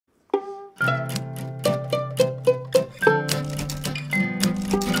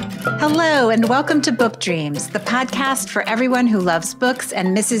Hello, and welcome to Book Dreams, the podcast for everyone who loves books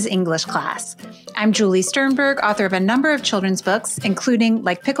and misses English class. I'm Julie Sternberg, author of a number of children's books, including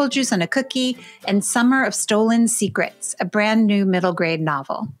Like Pickle Juice on a Cookie and Summer of Stolen Secrets, a brand new middle grade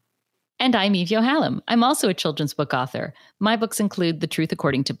novel. And I'm Eve Yohalem. I'm also a children's book author. My books include The Truth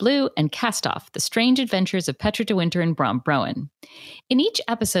According to Blue and Cast Off, The Strange Adventures of Petra de Winter and Brom Broen. In each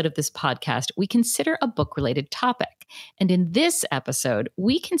episode of this podcast, we consider a book-related topic. And in this episode,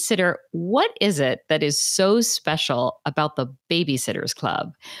 we consider what is it that is so special about the Babysitters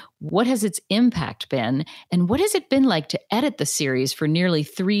Club? What has its impact been? And what has it been like to edit the series for nearly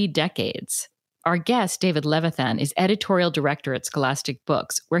 3 decades? Our guest, David Levithan, is editorial director at Scholastic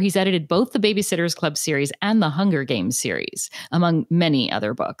Books, where he's edited both the Babysitters Club series and the Hunger Games series, among many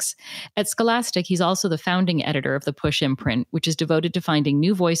other books. At Scholastic, he's also the founding editor of the Push imprint, which is devoted to finding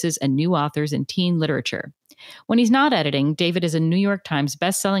new voices and new authors in teen literature. When he's not editing, David is a New York Times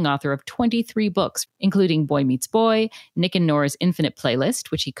bestselling author of 23 books, including Boy Meets Boy, Nick and Nora's Infinite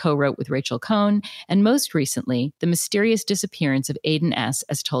Playlist, which he co-wrote with Rachel Cohn, and most recently, The Mysterious Disappearance of Aiden S.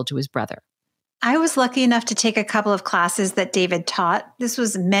 as told to his brother. I was lucky enough to take a couple of classes that David taught. This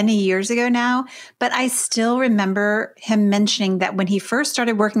was many years ago now, but I still remember him mentioning that when he first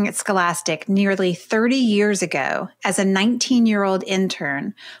started working at Scholastic nearly 30 years ago as a 19-year-old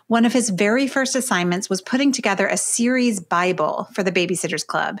intern, one of his very first assignments was putting together a series Bible for the Babysitters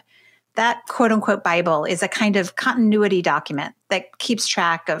Club. That quote-unquote Bible is a kind of continuity document that keeps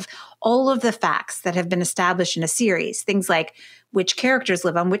track of all of the facts that have been established in a series. Things like which characters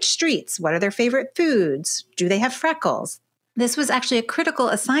live on which streets, what are their favorite foods, do they have freckles? This was actually a critical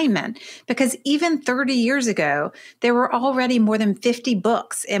assignment because even 30 years ago, there were already more than 50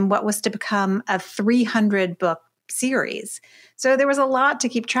 books in what was to become a 300-book series. So there was a lot to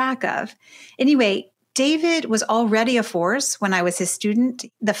keep track of. Anyway, David was already a force when I was his student.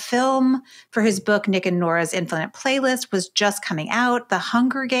 The film for his book, Nick and Nora's Infinite Playlist, was just coming out. The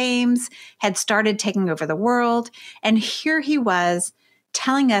Hunger Games had started taking over the world. And here he was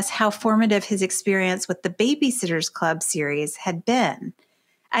telling us how formative his experience with the Babysitters Club series had been.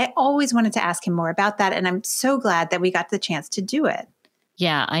 I always wanted to ask him more about that, and I'm so glad that we got the chance to do it.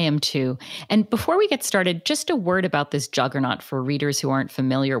 Yeah, I am too. And before we get started, just a word about this juggernaut for readers who aren't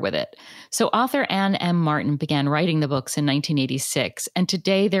familiar with it. So author Anne M. Martin began writing the books in 1986, and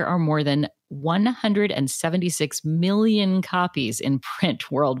today there are more than 176 million copies in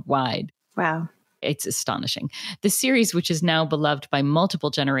print worldwide. Wow. It's astonishing. The series, which is now beloved by multiple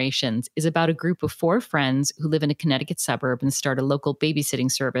generations, is about a group of 4 friends who live in a Connecticut suburb and start a local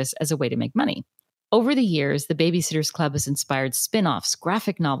babysitting service as a way to make money. Over the years, the Babysitters Club has inspired spin-offs,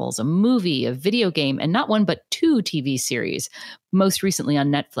 graphic novels, a movie, a video game, and not one but 2 TV series, most recently on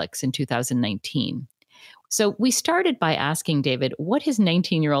Netflix in 2019. So we started by asking David what his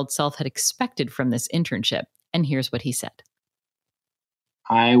 19-year-old self had expected from this internship, and here's what he said.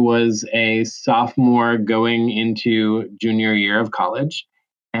 I was a sophomore going into junior year of college,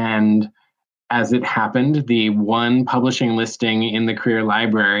 and as it happened, the one publishing listing in the career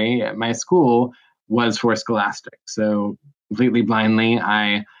library at my school was for Scholastic. So completely blindly,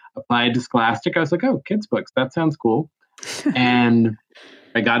 I applied to Scholastic. I was like, oh, kids' books, that sounds cool. And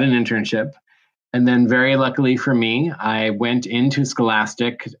I got an internship. And then very luckily for me, I went into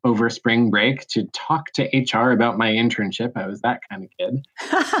Scholastic over spring break to talk to HR about my internship. I was that kind of kid.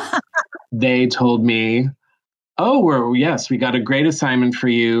 They told me, oh, yes, we got a great assignment for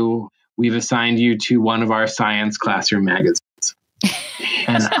you. We've assigned you to one of our science classroom magazines.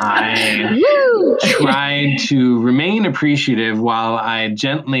 And I tried to remain appreciative while I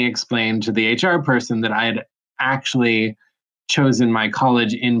gently explained to the HR person that I had actually chosen my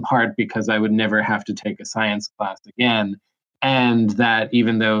college in part because I would never have to take a science class again. And that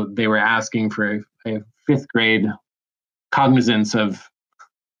even though they were asking for a 5th grade cognizance of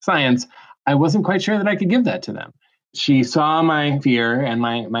science, I wasn't quite sure that I could give that to them. She saw my fear and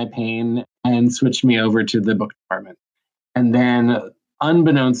my pain and switched me over to the book department. And then,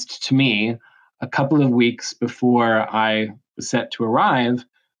 unbeknownst to me, a couple of weeks before I was set to arrive,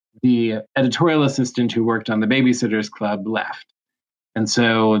 the editorial assistant who worked on the Babysitters Club left. And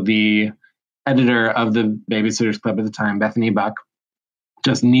so the editor of the Babysitters Club at the time, Bethany Buck,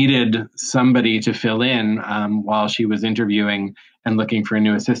 just needed somebody to fill in while she was interviewing and looking for a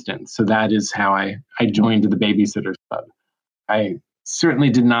new assistant. So that is how I joined the Babysitters Club. I certainly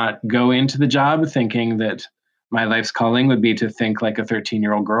did not go into the job thinking that my life's calling would be to think like a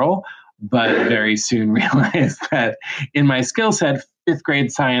 13-year-old girl, but very soon realized that in my skill set, 5th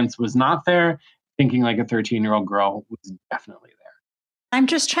grade science was not there. Thinking like a 13-year-old girl was definitely there. I'm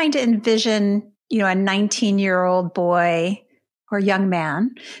just trying to envision, a 19-year-old boy or young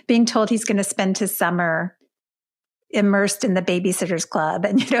man being told he's going to spend his summer immersed in the Babysitters Club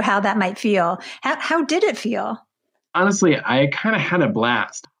and, how that might feel. How did it feel? Honestly, I kind of had a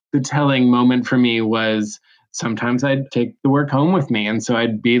blast. The telling moment for me was sometimes I'd take the work home with me. And so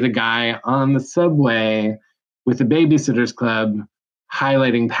I'd be the guy on the subway with the Babysitters Club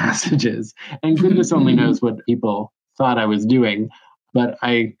highlighting passages. And goodness only knows what people thought I was doing. But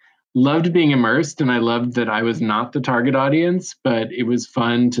I loved being immersed, and I loved that I was not the target audience, but it was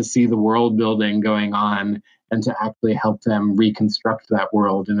fun to see the world building going on and to actually help them reconstruct that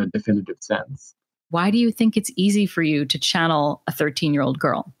world in a definitive sense. Why do you think it's easy for you to channel a 13-year-old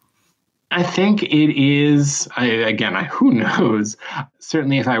girl? I think it is, who knows?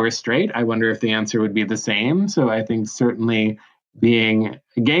 Certainly if I were straight, I wonder if the answer would be the same. So I think certainly being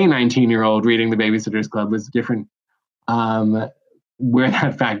a gay 19-year-old reading the Babysitters Club was different. Where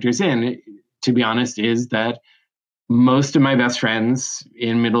that factors in, to be honest, is that most of my best friends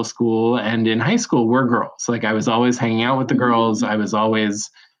in middle school and in high school were girls. Like I was always hanging out with the girls. I was always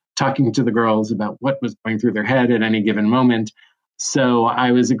talking to the girls about what was going through their head at any given moment. So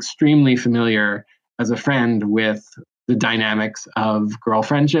I was extremely familiar as a friend with the dynamics of girl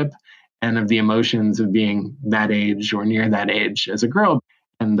friendship and of the emotions of being that age or near that age as a girl.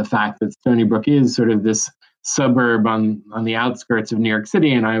 And the fact that Stony Brook is sort of this suburb on the outskirts of New York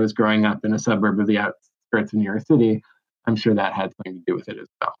City, and I was growing up in a suburb of the outskirts of New York City, I'm sure that had something to do with it as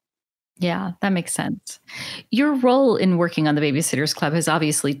well. Yeah, that makes sense. Your role in working on the Babysitters Club has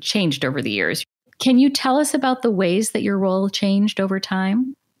obviously changed over the years. Can you tell us about the ways that your role changed over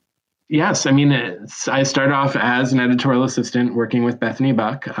time? Yes. I mean, I started off as an editorial assistant working with Bethany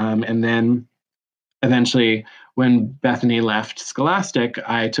Buck. And then eventually, when Bethany left Scholastic,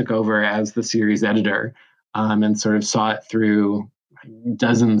 I took over as the series editor and sort of saw it through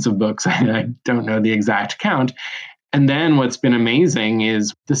dozens of books. I don't know the exact count. And then what's been amazing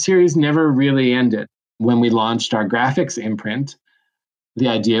is the series never really ended. When we launched our graphics imprint, the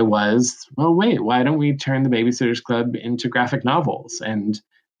idea was, well, wait, why don't we turn the Babysitters Club into graphic novels? And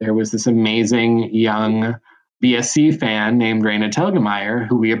there was this amazing young BSC fan named Raina Telgemeier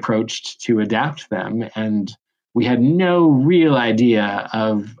who we approached to adapt them. And we had no real idea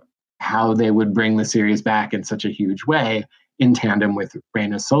of how they would bring the series back in such a huge way in tandem with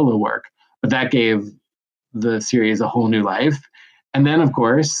Raina's solo work. But that gave the series a whole new life. And then, of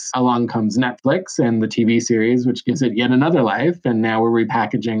course, along comes Netflix and the TV series, which gives it yet another life. And now we're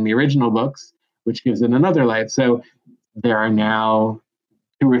repackaging the original books, which gives it another life. So there are now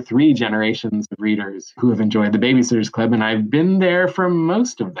 2 or 3 generations of readers who have enjoyed the Babysitters Club, and I've been there for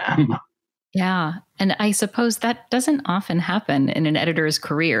most of them. Yeah. And I suppose that doesn't often happen in an editor's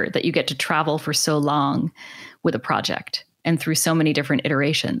career, that you get to travel for so long with a project and through so many different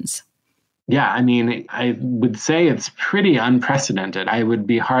iterations. Yeah, I mean, I would say it's pretty unprecedented. I would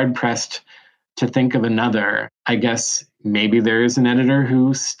be hard-pressed to think of another. I guess maybe there is an editor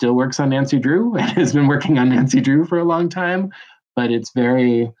who still works on Nancy Drew and has been working on Nancy Drew for a long time, but it's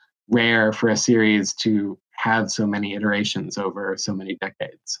very rare for a series to have so many iterations over so many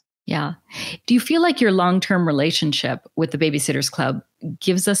decades. Yeah. Do you feel like your long-term relationship with the Babysitters Club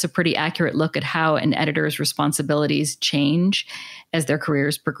gives us a pretty accurate look at how an editor's responsibilities change as their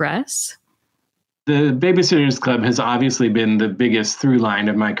careers progress? The Babysitters Club has obviously been the biggest through line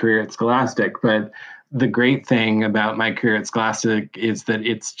of my career at Scholastic, but the great thing about my career at Scholastic is that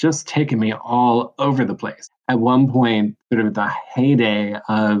it's just taken me all over the place. At one point, sort of at the heyday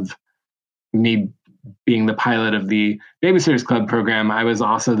of me being the pilot of the Babysitters Club program, I was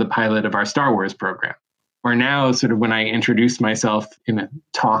also the pilot of our Star Wars program. Or now, sort of when I introduce myself in a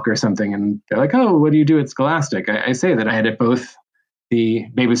talk or something, and they're like, oh, what do you do at Scholastic? I say that I edit both the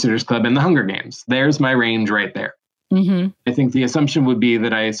Babysitters Club and the Hunger Games. There's my range right there. Mm-hmm. I think the assumption would be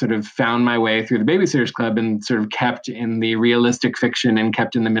that I sort of found my way through the Babysitters Club and sort of kept in the realistic fiction and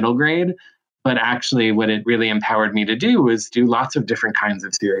kept in the middle grade. But actually, what it really empowered me to do was do lots of different kinds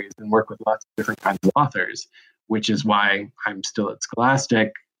of series and work with lots of different kinds of authors, which is why I'm still at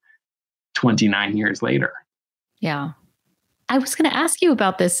Scholastic 29 years later. Yeah. I was going to ask you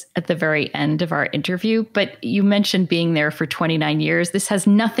about this at the very end of our interview, but you mentioned being there for 29 years. This has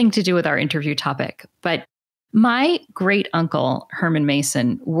nothing to do with our interview topic, but my great uncle, Herman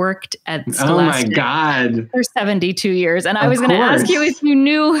Mason, worked at Scholastic for 72 years. And I was going to ask you if you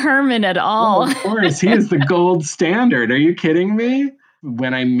knew Herman at all. Well, of course. He is the gold standard. Are you kidding me?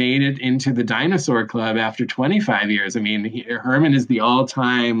 When I made it into the Dinosaur Club after 25 years, I mean, Herman is the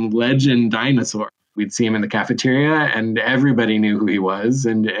all-time legend dinosaur. We'd see him in the cafeteria and everybody knew who he was.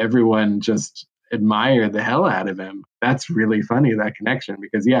 And everyone just admire the hell out of him. That's really funny, that connection,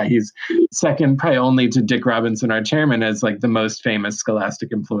 because yeah, he's second probably only to Dick Robinson, our chairman, as like the most famous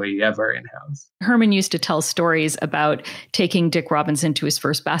Scholastic employee ever in-house. Herman used to tell stories about taking Dick Robinson to his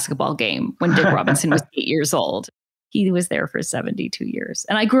first basketball game when Dick Robinson was 8 years old. He was there for 72 years.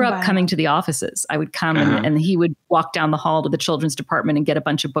 And I grew up coming to the offices. I would come and he would walk down the hall to the children's department and get a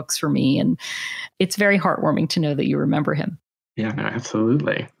bunch of books for me. And it's very heartwarming to know that you remember him. Yeah, no,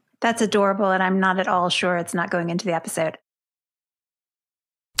 absolutely. That's adorable. And I'm not at all sure it's not going into the episode.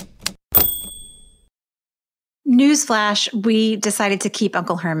 Newsflash, we decided to keep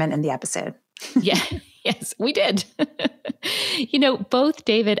Uncle Herman in the episode. Yeah. Yes, we did. You know, both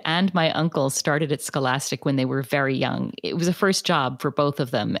David and my uncle started at Scholastic when they were very young. It was a first job for both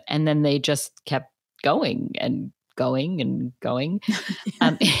of them. And then they just kept going and going and going.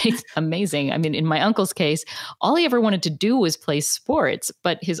 It's amazing. I mean, in my uncle's case, all he ever wanted to do was play sports.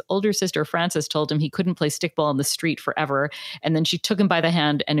 But his older sister, Frances, told him he couldn't play stickball on the street forever. And then she took him by the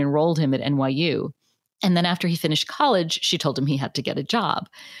hand and enrolled him at NYU. And then after he finished college, she told him he had to get a job.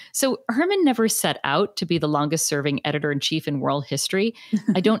 So Herman never set out to be the longest serving editor-in-chief in world history.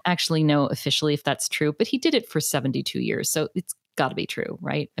 I don't actually know officially if that's true, but he did it for 72 years. So it's got to be true,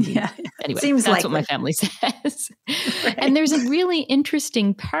 right? I mean, anyway, Seems that's likely. What my family says. Right. And there's a really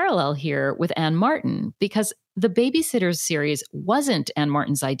interesting parallel here with Anne Martin, because the Babysitters series wasn't Anne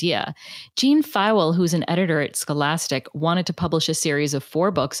Martin's idea. Jean Fowell, who's an editor at Scholastic, wanted to publish a series of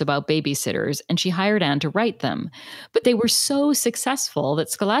 4 books about babysitters, and she hired Anne to write them. But they were so successful that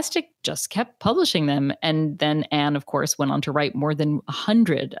Scholastic just kept publishing them. And then Anne, of course, went on to write more than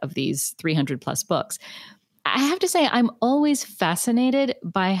 100 of these 300 plus books. I have to say, I'm always fascinated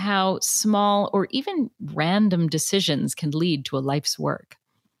by how small or even random decisions can lead to a life's work.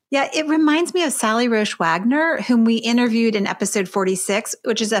 Yeah, it reminds me of Sally Roche Wagner, whom we interviewed in episode 46,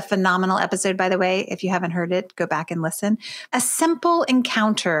 which is a phenomenal episode, by the way. If you haven't heard it, go back and listen. A simple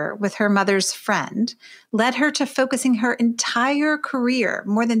encounter with her mother's friend led her to focusing her entire career,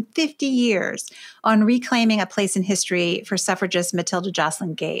 more than 50 years, on reclaiming a place in history for suffragist Matilda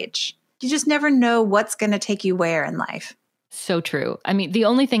Jocelyn Gage. You just never know what's going to take you where in life. So true. I mean, the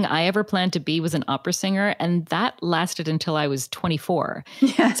only thing I ever planned to be was an opera singer, and that lasted until I was 24.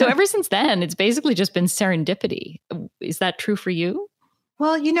 Yeah. So ever since then, it's basically just been serendipity. Is that true for you?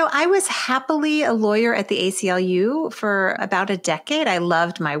 Well, you know, I was happily a lawyer at the ACLU for about a decade. I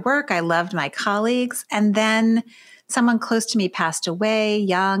loved my work. I loved my colleagues. And then someone close to me passed away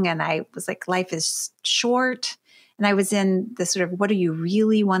young, and I was like, life is short. And I was in this sort of, what do you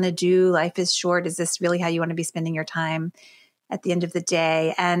really want to do? Life is short. Is this really how you want to be spending your time at the end of the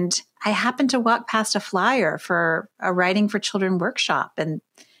day? And I happened to walk past a flyer for a Writing for Children workshop. And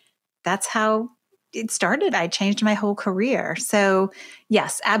that's how it started. I changed my whole career. So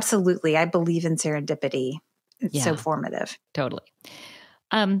yes, absolutely. I believe in serendipity. It's so formative. Totally.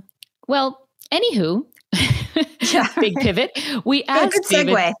 Well, anywho, big pivot. We asked good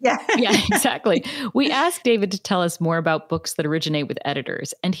segue. David. Yeah, exactly. We asked David to tell us more about books that originate with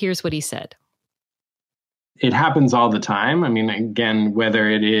editors. And here's what he said. It happens all the time. I mean, again, whether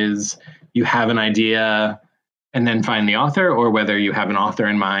it is you have an idea and then find the author, or whether you have an author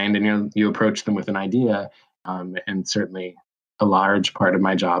in mind and you approach them with an idea. And certainly a large part of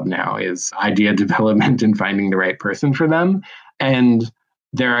my job now is idea development and finding the right person for them. And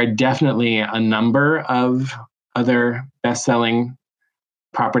there are definitely a number of other best-selling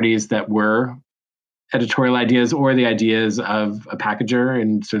properties that were editorial ideas or the ideas of a packager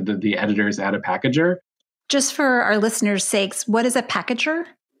and sort of the editors at a packager. Just for our listeners' sakes, what is a packager?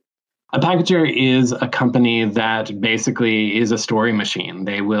 A packager is a company that basically is a story machine.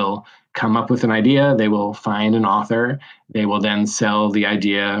 They will come up with an idea, they will find an author, they will then sell the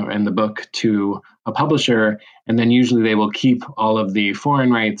idea and the book to a publisher, and then usually they will keep all of the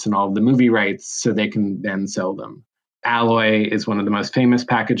foreign rights and all of the movie rights so they can then sell them. Alloy is one of the most famous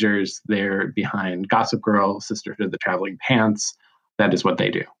packagers. They're behind Gossip Girl, Sisterhood of the Traveling Pants. That is what they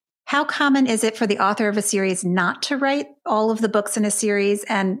do. How common is it for the author of a series not to write all of the books in a series?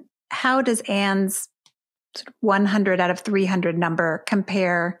 And how does Anne's 100 out of 300 number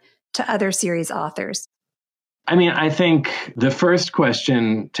compare to other series authors? I mean, I think the first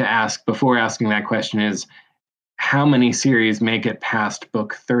question to ask before asking that question is, how many series make it past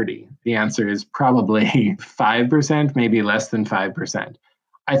book 30? The answer is probably 5%, maybe less than 5%.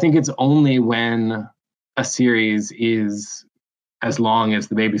 I think it's only when a series is as long as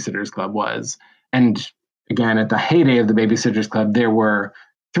the Babysitters Club was. And again, at the heyday of the Babysitters Club, there were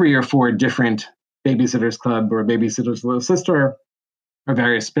 3 or 4 different Babysitters Club or Babysitter's Little Sister or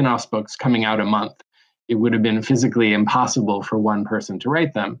various spin-offs books coming out a month. It would have been physically impossible for one person to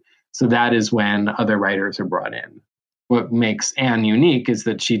write them. So that is when other writers are brought in. What makes Anne unique is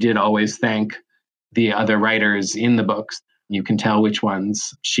that she did always thank the other writers in the books. You can tell which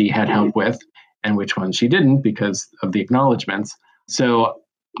ones she had help with and which ones she didn't because of the acknowledgments. So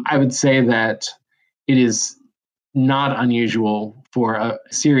I would say that it is not unusual for a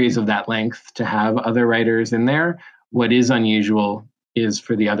series of that length to have other writers in there. What is unusual is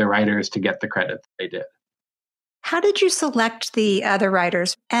for the other writers to get the credit they did. How did you select the other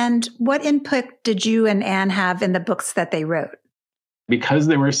writers, and what input did you and Anne have in the books that they wrote? Because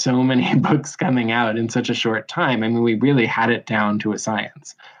there were so many books coming out in such a short time, I mean, we really had it down to a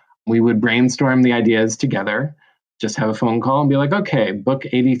science. We would brainstorm the ideas together, just have a phone call and be like, okay, book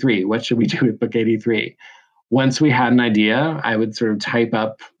 83, what should we do with book 83? Once we had an idea, I would sort of type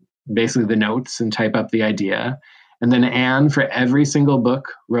up basically the notes and type up the idea. And then Anne, for every single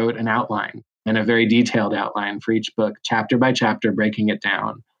book, wrote an outline, and a very detailed outline for each book, chapter by chapter, breaking it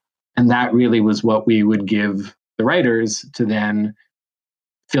down. And that really was what we would give the writers to then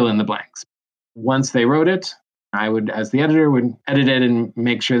fill in the blanks. Once they wrote it, I would, as the editor, would edit it and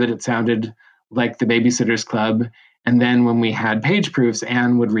make sure that it sounded like the Babysitter's Club. And then when we had page proofs,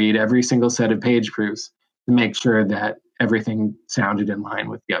 Anne would read every single set of page proofs to make sure that everything sounded in line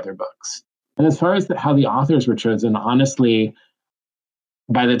with the other books. And as far as how the authors were chosen, honestly,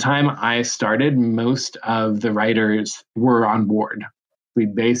 by the time I started, most of the writers were on board. We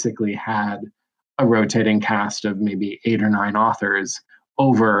basically had a rotating cast of maybe 8 or 9 authors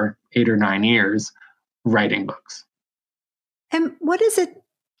over 8 or 9 years writing books. And what is it,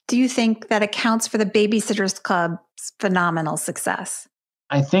 do you think, that accounts for the Babysitter's Club's phenomenal success?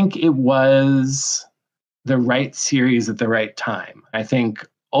 I think it was the right series at the right time. I think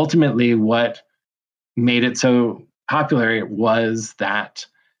ultimately what made it so popular was that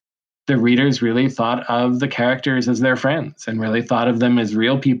the readers really thought of the characters as their friends and really thought of them as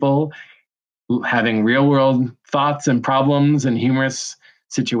real people having real world thoughts and problems and humorous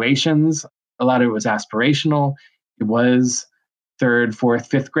situations. A lot of it was aspirational. It was 3rd, 4th,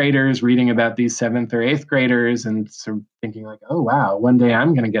 5th graders reading about these 7th or 8th graders and sort of thinking like, oh, wow, one day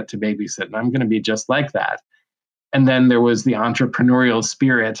I'm going to get to babysit and I'm going to be just like that. And then there was the entrepreneurial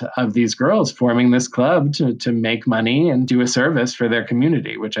spirit of these girls forming this club to make money and do a service for their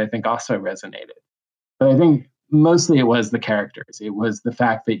community, which I think also resonated. But I think mostly it was the characters. It was the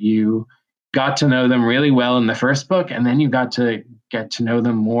fact that you got to know them really well in the first book, and then you got to get to know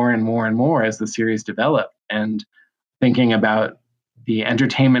them more and more and more as the series developed. And thinking about the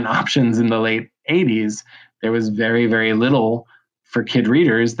entertainment options in the late 80s, there was very, very little for kid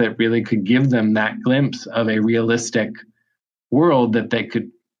readers that really could give them that glimpse of a realistic world that they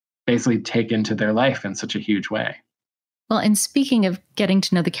could basically take into their life in such a huge way. Well, and speaking of getting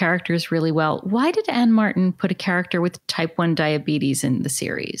to know the characters really well, why did Anne Martin put a character with type 1 diabetes in the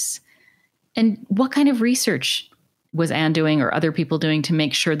series? And what kind of research was Anne doing or other people doing to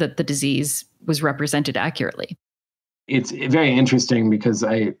make sure that the disease was represented accurately? It's very interesting because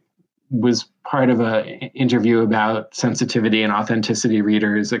I was part of an interview about sensitivity and authenticity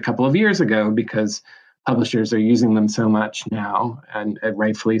readers a couple of years ago because publishers are using them so much now, and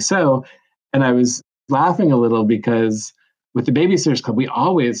rightfully so. And I was laughing a little because with the Babysitter's Club, we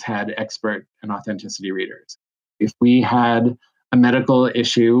always had expert and authenticity readers. If we had a medical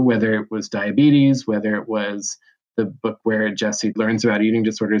issue, whether it was diabetes, whether it was the book where Jessie learns about eating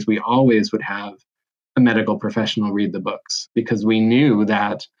disorders, we always would have a medical professional read the books because we knew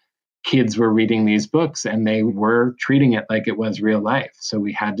that kids were reading these books and they were treating it like it was real life. So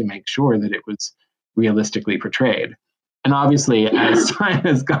we had to make sure that it was realistically portrayed. And obviously, as time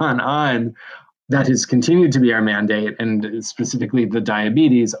has gone on, that has continued to be our mandate. And specifically the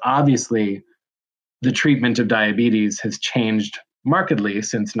diabetes, obviously, the treatment of diabetes has changed markedly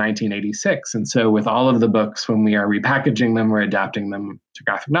since 1986. And so with all of the books, when we are repackaging them or adapting them to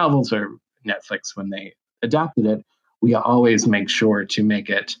graphic novels, or Netflix when they adapted it, we always make sure to make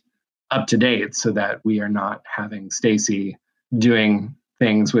it up to date so that we are not having Stacy doing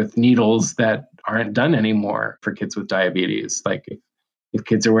things with needles that aren't done anymore for kids with diabetes. Like if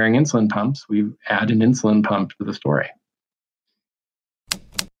kids are wearing insulin pumps, we add an insulin pump to the story.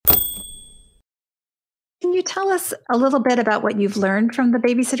 Can you tell us a little bit about what you've learned from the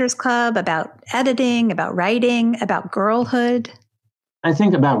Babysitter's Club, about editing, about writing, about girlhood? I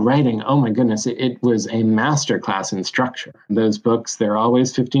think about writing, oh my goodness, it was a masterclass in structure. Those books, they're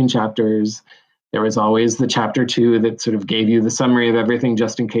always 15 chapters. There was always the chapter 2 that sort of gave you the summary of everything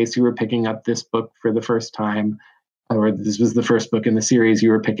just in case you were picking up this book for the first time, or this was the first book in the series you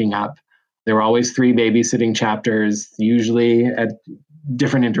were picking up. There were always 3 babysitting chapters, usually at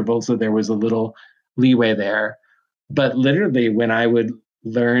different intervals, so there was a little leeway there. But literally, when I would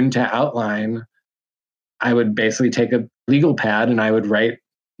learn to outline, I would basically take a legal pad and I would write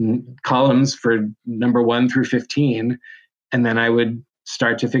columns for number 1 through 15. And then I would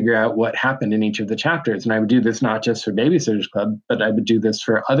start to figure out what happened in each of the chapters. And I would do this not just for Babysitter's Club, but I would do this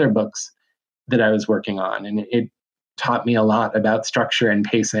for other books that I was working on. And it taught me a lot about structure and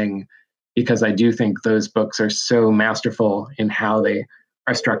pacing, because I do think those books are so masterful in how they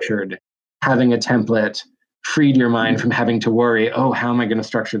are structured. Having a template freed your mind from having to worry, oh, how am I going to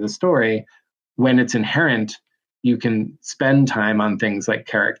structure the story? When it's inherent, you can spend time on things like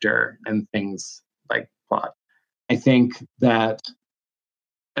character and things like plot. I think that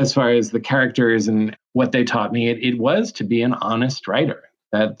as far as the characters and what they taught me, it was to be an honest writer.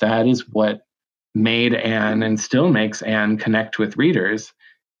 That is what made Anne and still makes Anne connect with readers,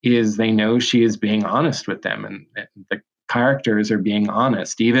 is they know she is being honest with them, and the characters are being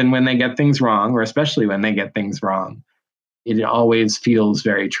honest, even when they get things wrong, or especially when they get things wrong. It always feels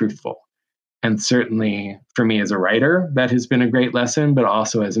very truthful. And certainly for me as a writer, that has been a great lesson, but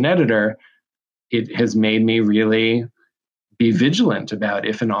also as an editor, it has made me really be vigilant about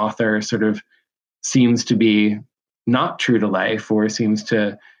if an author sort of seems to be not true to life or seems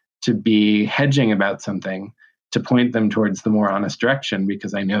to be hedging about something, to point them towards the more honest direction,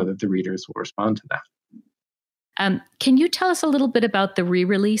 because I know that the readers will respond to that. Can you tell us a little bit about the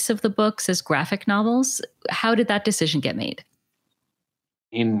re-release of the books as graphic novels? How did that decision get made?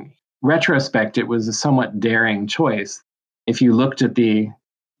 In retrospect, it was a somewhat daring choice. If you looked at the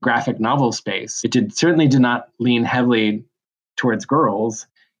graphic novel space, it certainly did not lean heavily towards girls,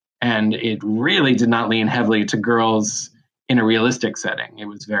 and it really did not lean heavily to girls in a realistic setting. It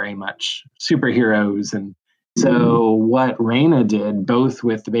was very much superheroes. And so what Raina did, both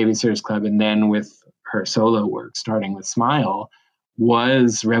with the Babysitters Club and then with her solo work, starting with Smile,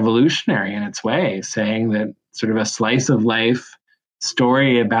 was revolutionary in its way, saying that sort of a slice of life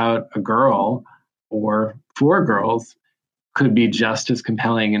story about a girl or 4 girls could be just as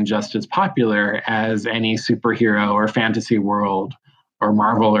compelling and just as popular as any superhero or fantasy world or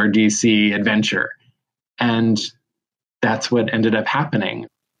Marvel or DC adventure. And that's what ended up happening.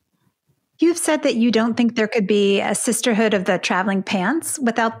 You've said that you don't think there could be a sisterhood of the traveling pants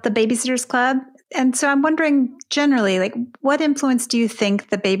without the Babysitters Club. And so I'm wondering generally, like, what influence do you think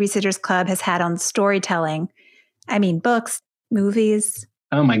the Babysitters Club has had on storytelling? I mean, books, movies.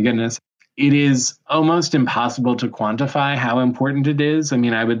 Oh my goodness. It is almost impossible to quantify how important it is. I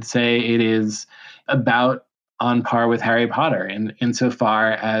mean, I would say it is about on par with Harry Potter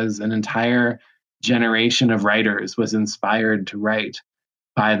insofar as an entire generation of writers was inspired to write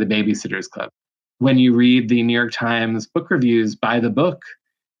by the Babysitters Club. When you read the New York Times book reviews by the book,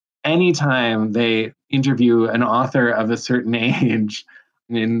 anytime they interview an author of a certain age,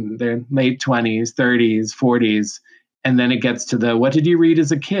 in their late 20s, 30s, 40s, and then it gets to the, what did you read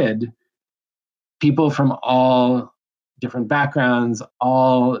as a kid? People from all different backgrounds,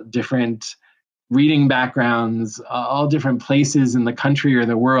 all different reading backgrounds, all different places in the country or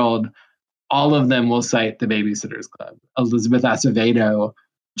the world, all of them will cite the Babysitters Club. Elizabeth Acevedo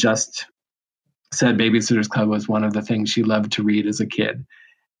just said Babysitters Club was one of the things she loved to read as a kid.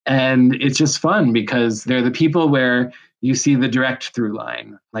 And it's just fun because they're the people where you see the direct through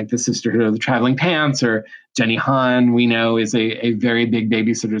line, like the Sisterhood of the Traveling Pants, or Jenny Han, we know, is a very big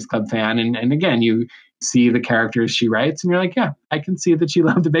Babysitters Club fan. And again, you see the characters she writes and you're like, yeah, I can see that she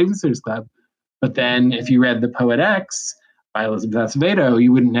loved the Babysitters Club. But then if you read The Poet X by Elizabeth Acevedo,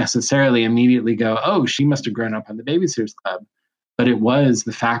 you wouldn't necessarily immediately go, oh, she must have grown up on the Babysitters Club. But it was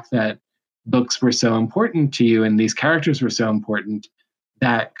the fact that books were so important to you and these characters were so important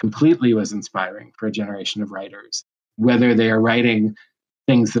that completely was inspiring for a generation of writers. Whether they are writing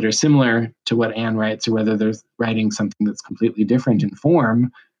things that are similar to what Anne writes or whether they're writing something that's completely different in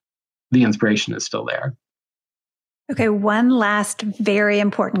form, the inspiration is still there. Okay, one last very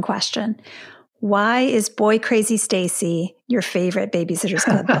important question. Why is Boy Crazy Stacy your favorite Babysitters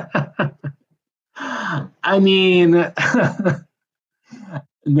Club book? I mean,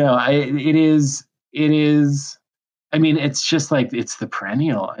 no, it is, I mean, it's just like, it's the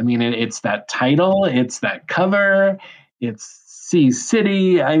perennial. I mean, it's that title, it's that cover, it's Sea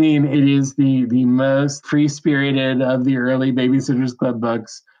City. I mean, it is the most free-spirited of the early Babysitters Club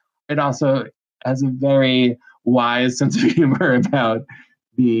books. It also has a very wise sense of humor about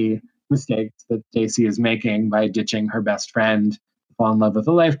the mistakes that Stacy is making by ditching her best friend to fall in love with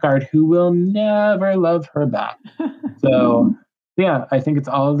a lifeguard who will never love her back. So yeah, I think it's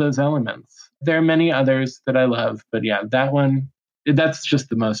all of those elements. There are many others that I love, but yeah, that one, that's just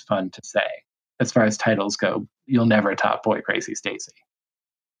the most fun to say. As far as titles go, you'll never top Boy Crazy Stacy.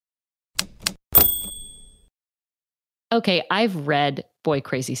 Okay, I've read Boy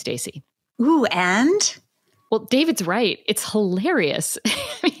Crazy Stacy. Ooh, and? Well, David's right. It's hilarious.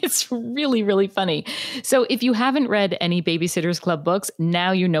 It's really, really funny. So if you haven't read any Babysitters Club books,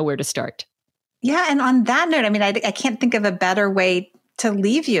 now you know where to start. Yeah. And on that note, I mean, I can't think of a better way to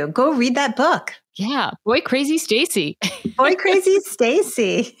leave you. Go read that book. Yeah. Boy Crazy Stacy. Boy Crazy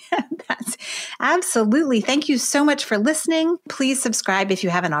Stacy. That's absolutely. Thank you so much for listening. Please subscribe if you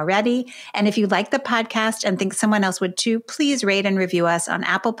haven't already. And if you like the podcast and think someone else would too, please rate and review us on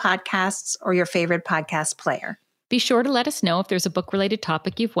Apple Podcasts or your favorite podcast player. Be sure to let us know if there's a book-related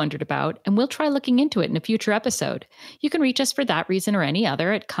topic you've wondered about, and we'll try looking into it in a future episode. You can reach us for that reason or any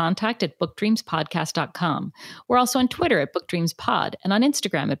other at contact@bookdreamspodcast.com. We're also on Twitter at BookDreamsPod and on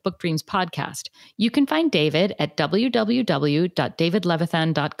Instagram at BookDreamsPodcast. You can find David at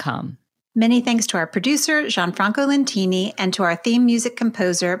www.davidlevithan.com. Many thanks to our producer, Gianfranco Lentini, and to our theme music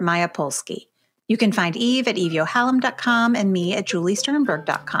composer, Maya Polsky. You can find Eve at eviohallam.com and me at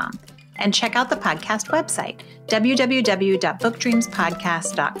juliesternberg.com. And check out the podcast website,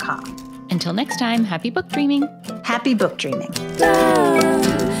 www.bookdreamspodcast.com. Until next time, happy book dreaming. Happy book dreaming.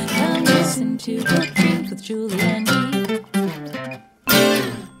 Come listen to Book Dreams with Julie and